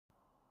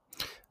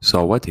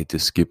Salve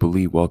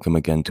discipuli, welcome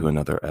again to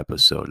another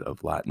episode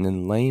of Latin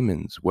in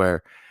Layman's,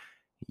 where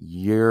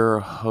your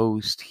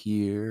host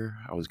here,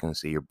 I was going to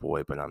say your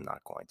boy, but I'm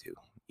not going to,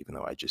 even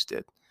though I just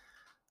did,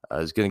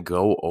 is going to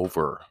go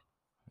over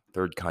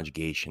third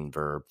conjugation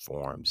verb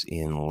forms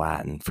in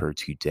Latin for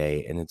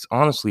today. And it's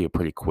honestly a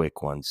pretty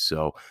quick one,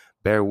 so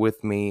bear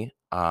with me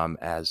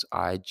as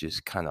I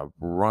just kind of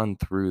run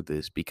through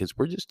this because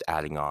we're just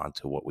adding on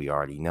to what we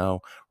already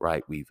know,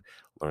 right? We've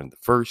learned the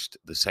first,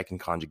 the second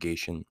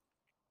conjugation,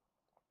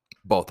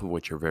 both of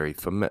which are very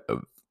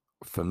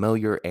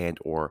familiar and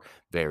or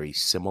very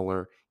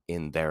similar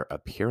in their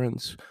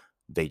appearance.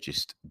 They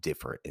just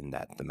differ in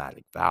that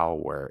thematic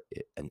vowel where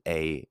an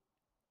A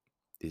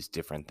is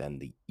different than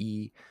the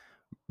E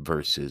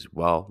versus,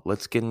 well,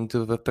 let's get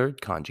into the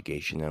third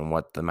conjugation and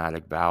what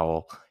thematic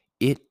vowel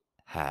it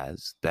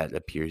has that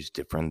appears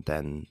different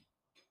than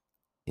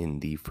in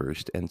the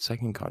first and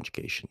second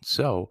conjugation.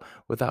 So,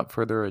 without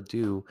further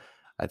ado,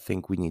 I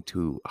think we need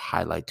to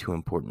highlight two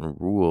important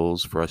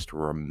rules for us to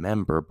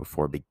remember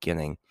before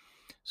beginning.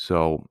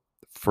 So,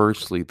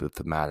 firstly, the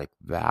thematic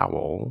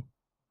vowel,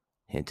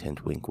 hint,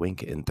 hint, wink,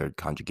 wink, in third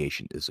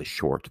conjugation is a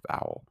short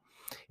vowel.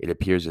 It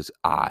appears as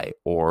I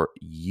or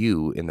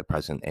U in the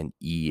present and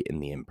E in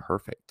the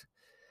imperfect.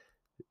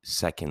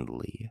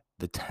 Secondly,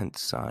 the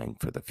tense sign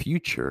for the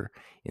future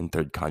in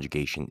third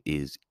conjugation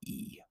is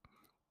E.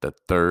 The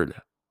third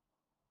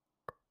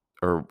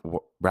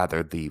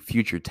rather the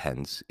future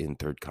tense in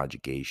third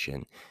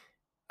conjugation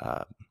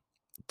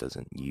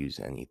doesn't use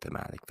any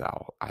thematic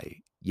vowel.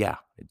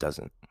 It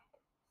doesn't.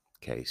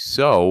 Okay,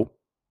 so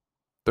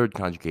third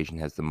conjugation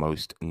has the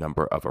most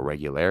number of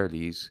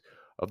irregularities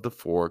of the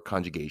four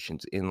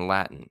conjugations in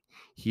Latin.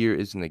 Here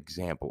is an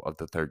example of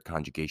the third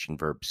conjugation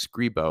verb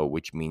scribo,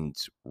 which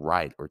means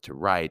write or to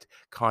write,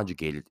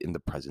 conjugated in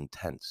the present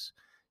tense.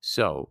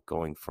 So,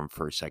 going from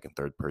first, second,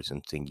 third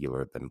person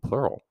singular, then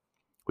plural.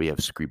 We have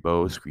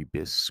scribo,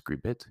 scribis,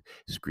 scribit,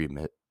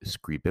 scribimus,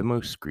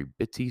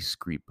 scribiti,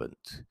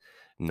 scribunt.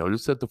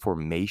 Notice that the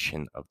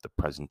formation of the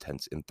present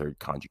tense in third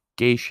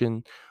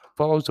conjugation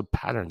follows a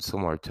pattern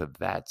similar to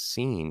that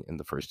seen in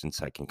the first and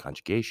second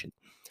conjugation.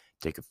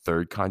 Take a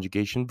third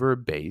conjugation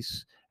verb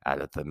base,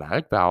 add a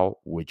thematic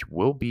vowel, which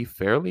will be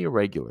fairly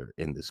irregular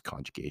in this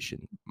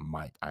conjugation,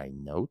 might I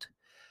note,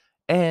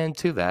 and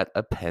to that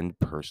append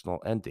personal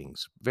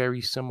endings.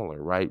 Very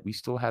similar, right? We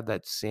still have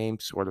that same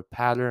sort of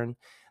pattern,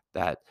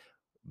 that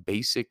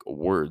basic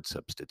word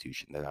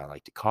substitution that I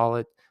like to call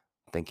it,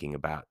 thinking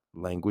about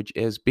language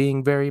as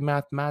being very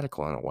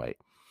mathematical in a way.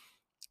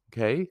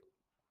 Okay?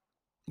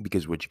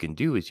 Because what you can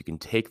do is you can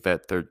take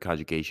that third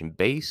conjugation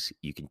base,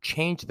 you can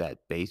change that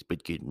base,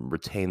 but you can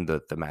retain the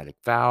thematic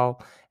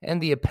vowel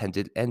and the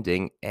appended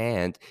ending,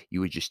 and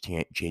you would just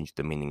change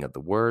the meaning of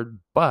the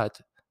word,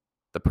 but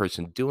the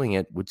person doing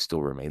it would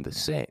still remain the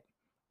same,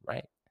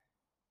 right?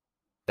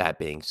 That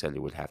being said,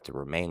 it would have to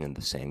remain in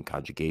the same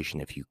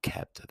conjugation if you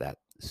kept that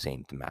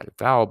same thematic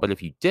vowel. But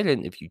if you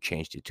didn't, if you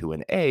changed it to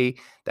an A,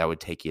 that would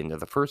take you into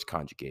the first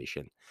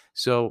conjugation.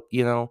 So,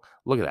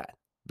 look at that.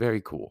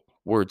 Very cool.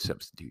 Word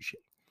substitution.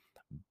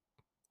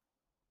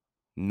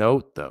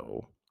 Note,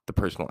 though, the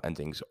personal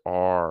endings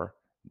are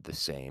the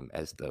same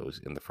as those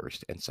in the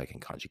first and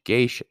second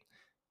conjugation.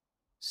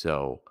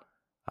 So,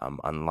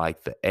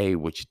 unlike the A,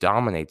 which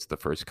dominates the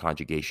first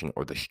conjugation,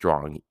 or the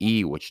strong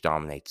E, which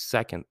dominates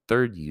second,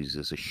 third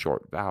uses a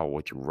short vowel,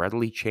 which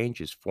readily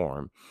changes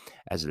form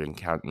as it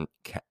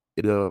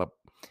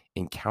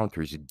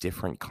encounters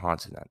different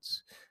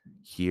consonants.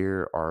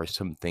 Here are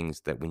some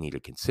things that we need to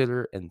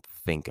consider and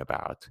think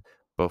about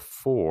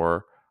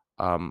before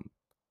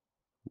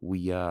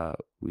we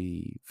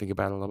think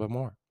about it a little bit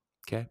more.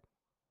 Okay,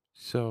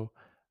 so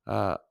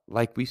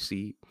like we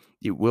see,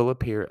 it will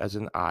appear as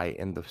an I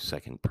in the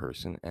second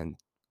person and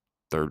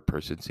third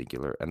person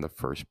singular, and the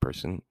first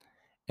person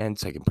and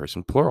second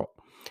person plural.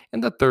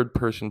 In the third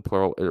person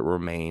plural, it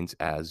remains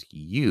as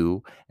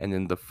you, and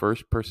in the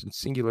first person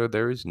singular,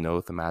 there is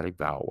no thematic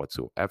vowel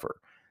whatsoever.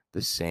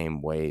 The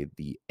same way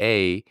the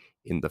A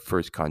in the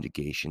first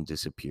conjugation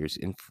disappears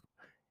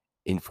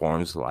in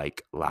forms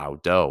like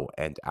laudo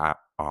and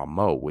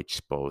amo,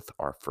 which both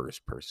are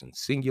first person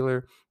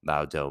singular.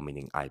 Laudo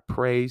meaning I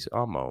praise,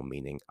 amo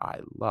meaning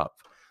I love.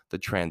 The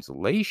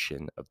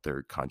translation of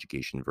third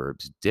conjugation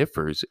verbs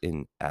differs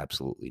in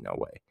absolutely no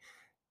way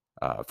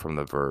from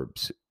the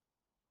verbs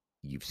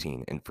you've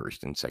seen in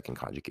first and second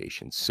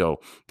conjugations. So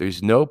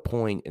there's no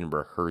point in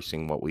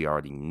rehearsing what we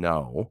already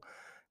know.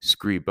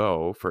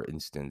 Scribo, for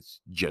instance,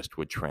 just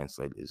would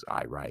translate as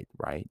I write,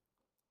 right?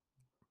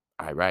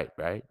 I write,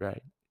 right?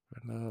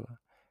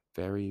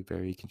 Very,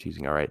 very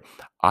confusing. All right.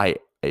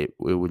 It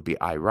would be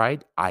I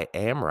write, I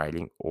am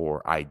writing,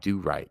 or I do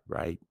write,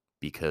 right?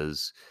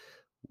 Because,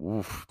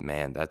 oof,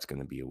 man, that's going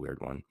to be a weird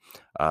one.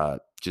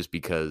 Just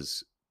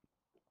because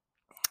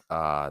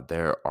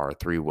there are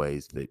three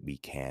ways that we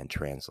can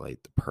translate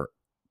the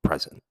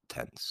present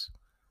tense.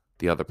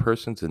 The other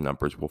persons and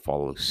numbers will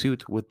follow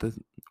suit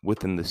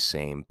within the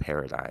same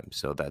paradigm.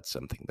 So that's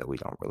something that we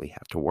don't really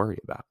have to worry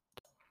about.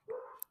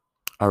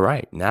 All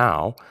right,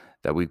 now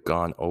that we've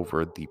gone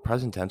over the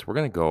present tense, we're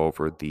going to go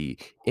over the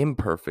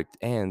imperfect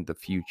and the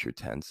future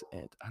tense.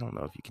 And I don't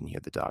know if you can hear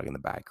the dog in the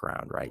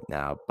background right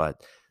now,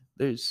 but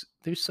there's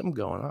some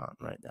going on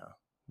right now.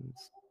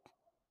 It's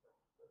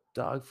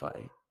dog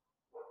fight.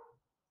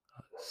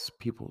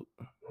 People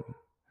are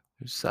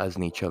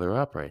sizing each other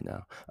up right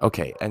now.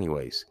 Okay,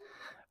 anyways,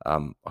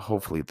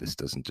 hopefully this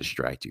doesn't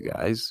distract you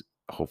guys.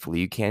 Hopefully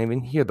you can't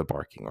even hear the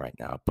barking right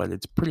now, but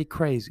it's pretty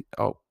crazy.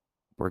 Oh,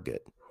 we're good.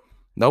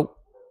 Nope.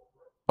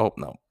 Oh,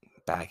 no.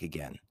 Back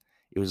again.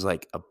 It was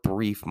like a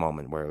brief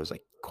moment where it was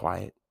like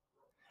quiet.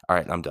 All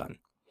right, I'm done.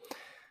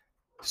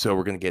 So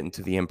we're going to get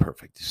into the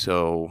imperfect.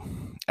 So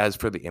as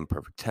for the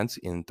imperfect tense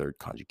in third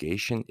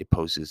conjugation, it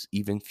poses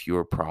even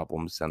fewer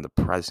problems than the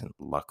present,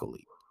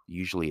 luckily.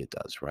 Usually it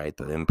does, right?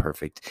 The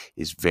imperfect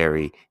is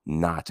very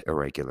not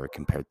irregular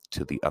compared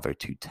to the other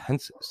two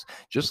tenses.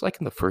 Just like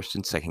in the first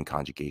and second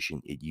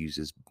conjugation, it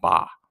uses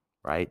ba,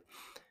 right?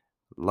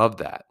 Love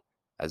that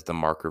as the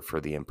marker for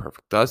the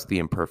imperfect. Thus, the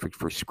imperfect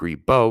for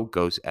skribo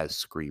goes as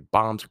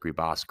skribam,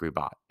 skriba,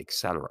 skribat,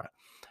 etc.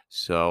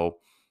 So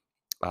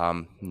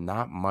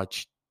not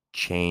much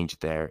change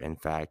there. In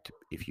fact,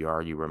 if you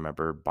already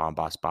remember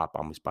bombas, bot,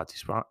 bombus,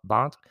 batis,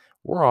 bont,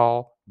 we're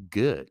all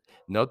good.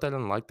 Note that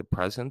unlike the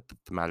present, the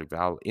thematic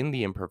vowel in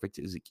the imperfect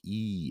is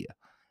e.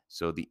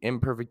 So the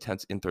imperfect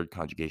tense in third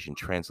conjugation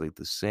translates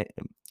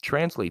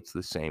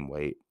the same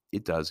way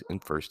it does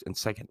in first and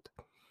second.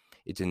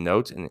 It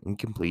denotes an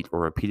incomplete or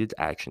repeated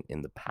action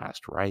in the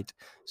past, right?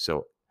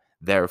 So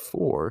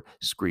therefore,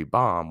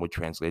 skribam would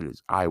translate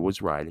as I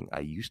was writing,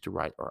 I used to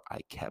write, or I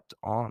kept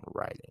on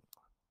writing.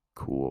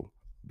 Cool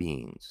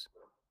beans.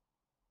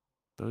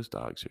 Those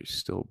dogs are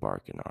still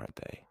barking, aren't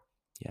they?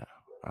 Yeah,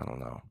 I don't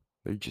know.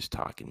 They're just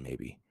talking,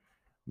 maybe.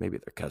 Maybe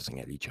they're cussing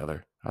at each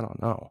other. I don't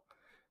know.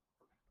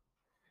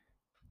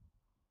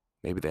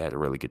 Maybe they had a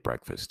really good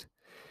breakfast.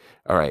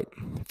 All right,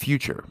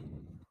 future.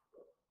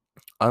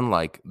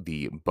 Unlike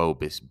the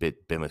bobis,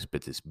 bit, bimus,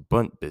 bitis,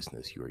 bunt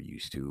business you are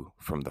used to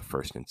from the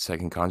first and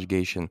second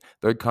conjugation,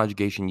 third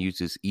conjugation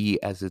uses e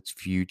as its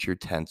future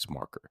tense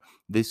marker.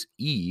 This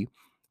e,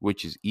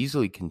 which is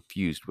easily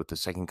confused with the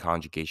second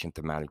conjugation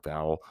thematic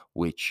vowel,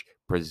 which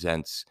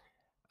presents,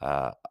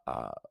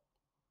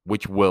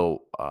 which will,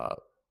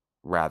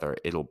 rather,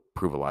 it'll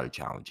prove a lot of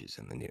challenges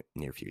in the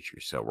near future.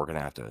 So we're going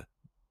to have to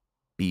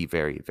be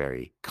very,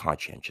 very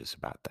conscientious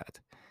about that.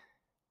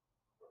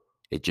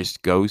 It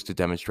just goes to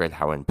demonstrate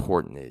how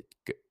important it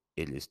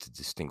is to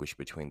distinguish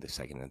between the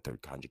second and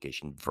third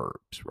conjugation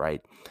verbs,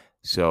 right?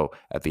 So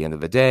at the end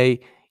of the day,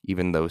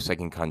 even though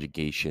second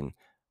conjugation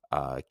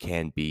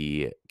can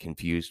be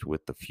confused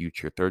with the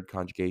future third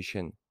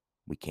conjugation,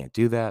 we can't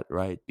do that,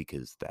 right?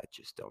 Because that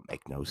just don't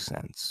make no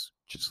sense,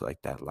 just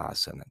like that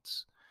last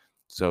sentence.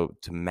 So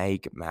to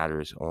make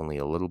matters only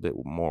a little bit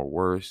more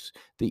worse,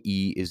 the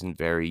E isn't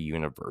very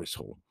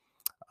universal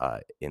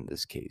in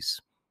this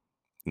case.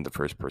 In the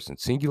first person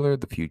singular,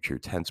 the future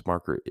tense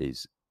marker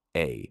is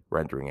a,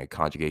 rendering a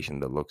conjugation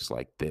that looks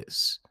like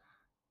this.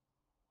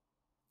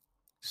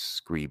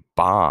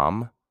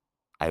 Skribam,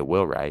 I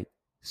will write.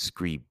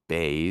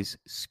 Skribes,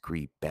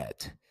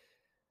 skribet.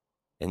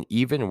 And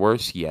even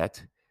worse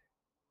yet,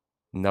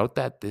 note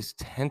that this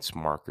tense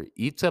marker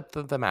eats up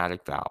the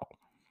thematic vowel.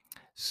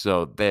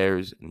 So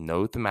there's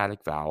no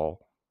thematic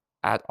vowel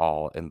at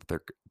all in the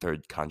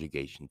third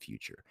conjugation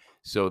future.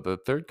 So the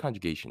third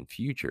conjugation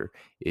future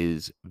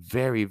is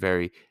very,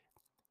 very,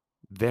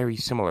 very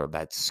similar.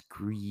 That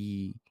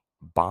skribam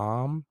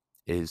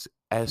is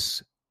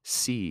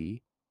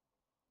SC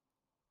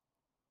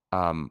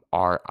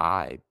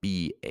RIBAM,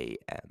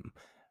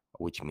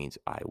 which means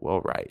I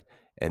will write.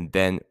 And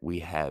then we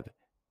have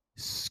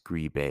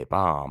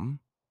skribebam,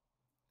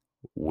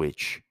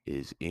 which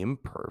is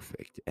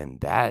imperfect, and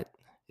that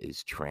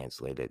is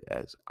translated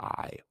as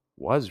I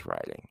was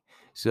writing.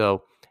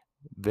 So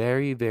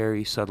very,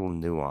 very subtle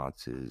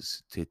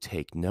nuances to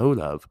take note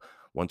of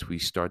once we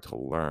start to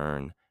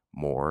learn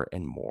more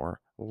and more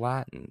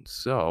Latin.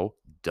 So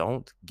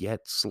don't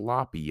get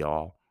sloppy,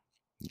 y'all.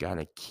 You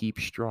gotta keep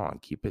strong,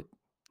 keep it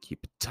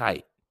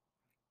tight.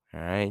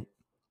 All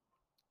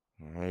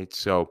right.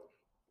 So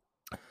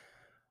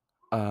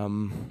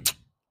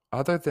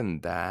other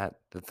than that,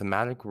 the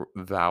thematic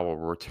vowel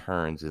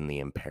returns in the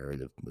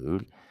imperative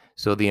mood.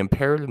 So the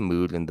imperative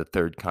mood in the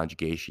third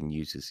conjugation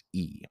uses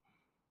e.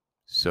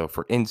 So,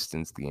 for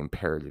instance, the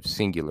imperative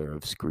singular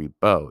of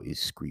skribo is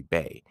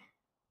skribe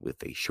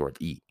with a short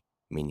e,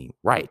 meaning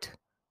right,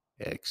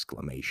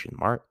 exclamation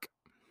mark.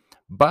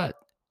 But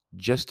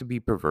just to be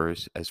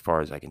perverse, as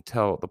far as I can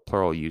tell, the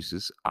plural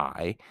uses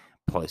I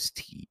plus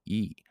te,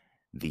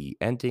 the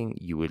ending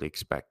you would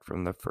expect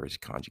from the first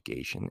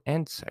conjugation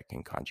and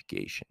second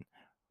conjugation,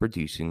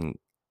 producing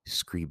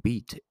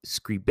scribite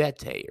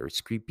or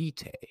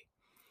scribite.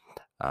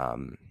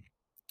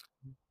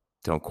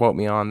 Don't quote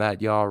me on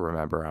that, y'all.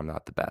 Remember, I'm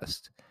not the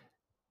best.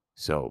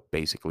 So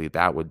basically,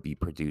 that would be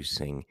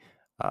producing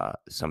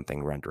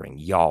something rendering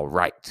y'all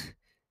right,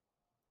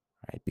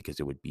 because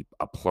it would be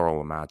a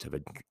plural amount of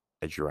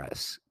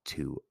address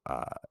to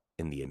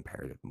in the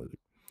imperative mood.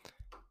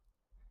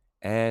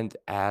 And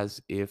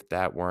as if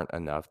that weren't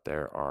enough,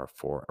 there are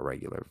 4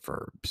 irregular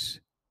verbs.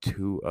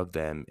 2 of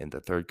them in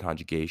the third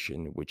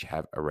conjugation, which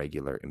have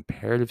irregular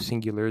imperative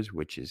singulars,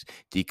 which is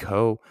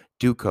dico,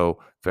 duco,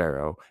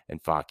 pharaoh,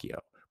 and facio,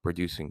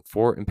 producing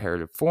 4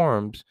 imperative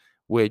forms,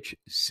 which,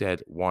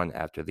 said one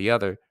after the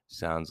other,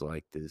 sounds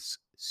like this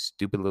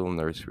stupid little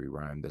nursery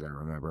rhyme that I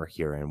remember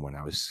hearing when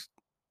I was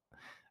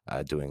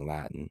doing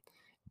Latin.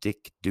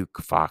 Dic,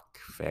 duc, fac,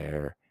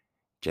 fair,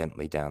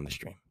 gently down the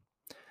stream.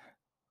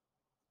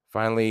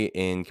 Finally,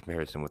 in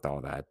comparison with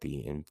all that,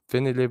 the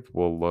infinitive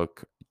will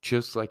look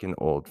just like an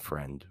old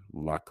friend,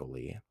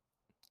 luckily.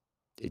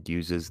 It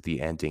uses the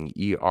ending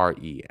ere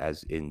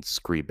as in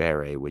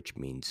scribere, which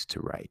means to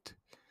write.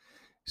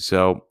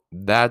 So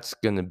that's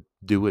going to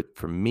do it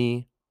for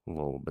me. A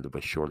little bit of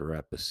a shorter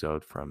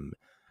episode from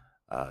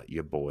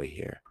your boy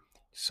here.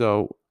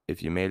 So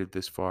if you made it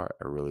this far,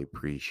 I really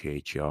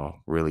appreciate y'all.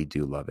 Really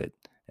do love it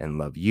and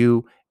love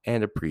you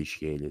and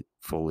appreciate it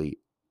fully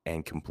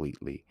and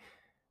completely.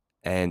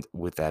 And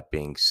with that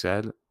being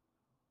said,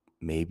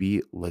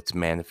 maybe let's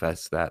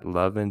manifest that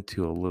love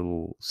into a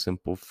little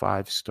simple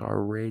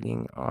 5-star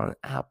rating on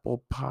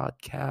Apple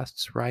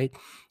Podcasts, right?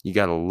 You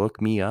got to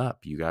look me up.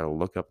 You got to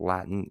look up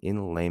Latin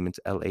in layman's,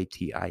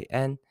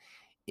 Latin,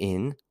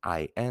 in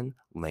in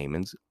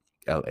layman's,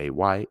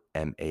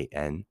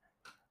 Layman,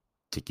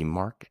 tiki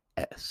mark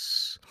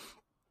S.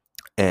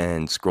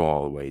 And scroll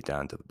all the way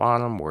down to the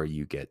bottom where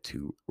you get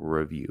to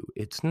review.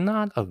 It's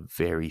not a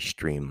very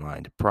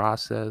streamlined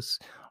process,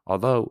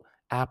 although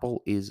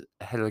Apple is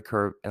ahead of the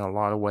curve in a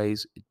lot of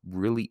ways. It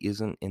really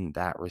isn't in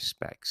that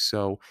respect.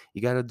 So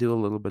you got to do a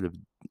little bit of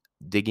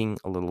digging,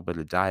 a little bit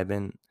of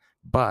diving,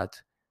 but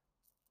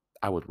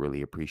I would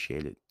really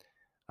appreciate it.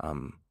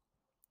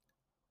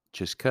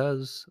 Just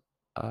because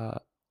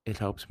it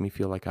helps me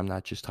feel like I'm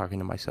not just talking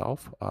to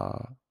myself.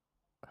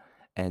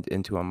 And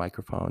into a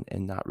microphone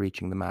and not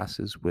reaching the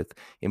masses with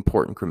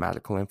important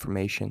grammatical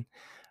information.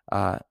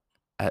 Uh,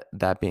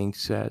 that being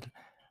said,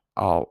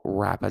 I'll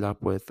wrap it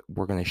up with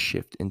we're going to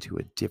shift into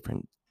a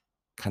different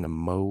kind of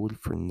mode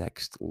for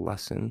next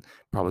lesson.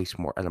 Probably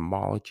some more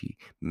etymology,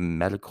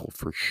 medical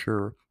for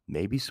sure,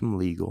 maybe some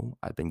legal.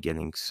 I've been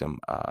getting some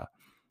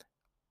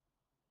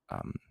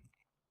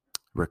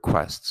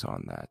requests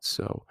on that.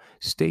 So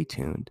stay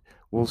tuned.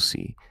 We'll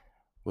see.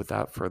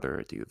 Without further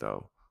ado,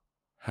 though,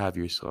 have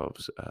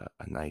yourselves a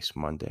nice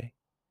Monday.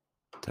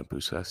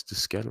 Tempus est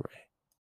discedere.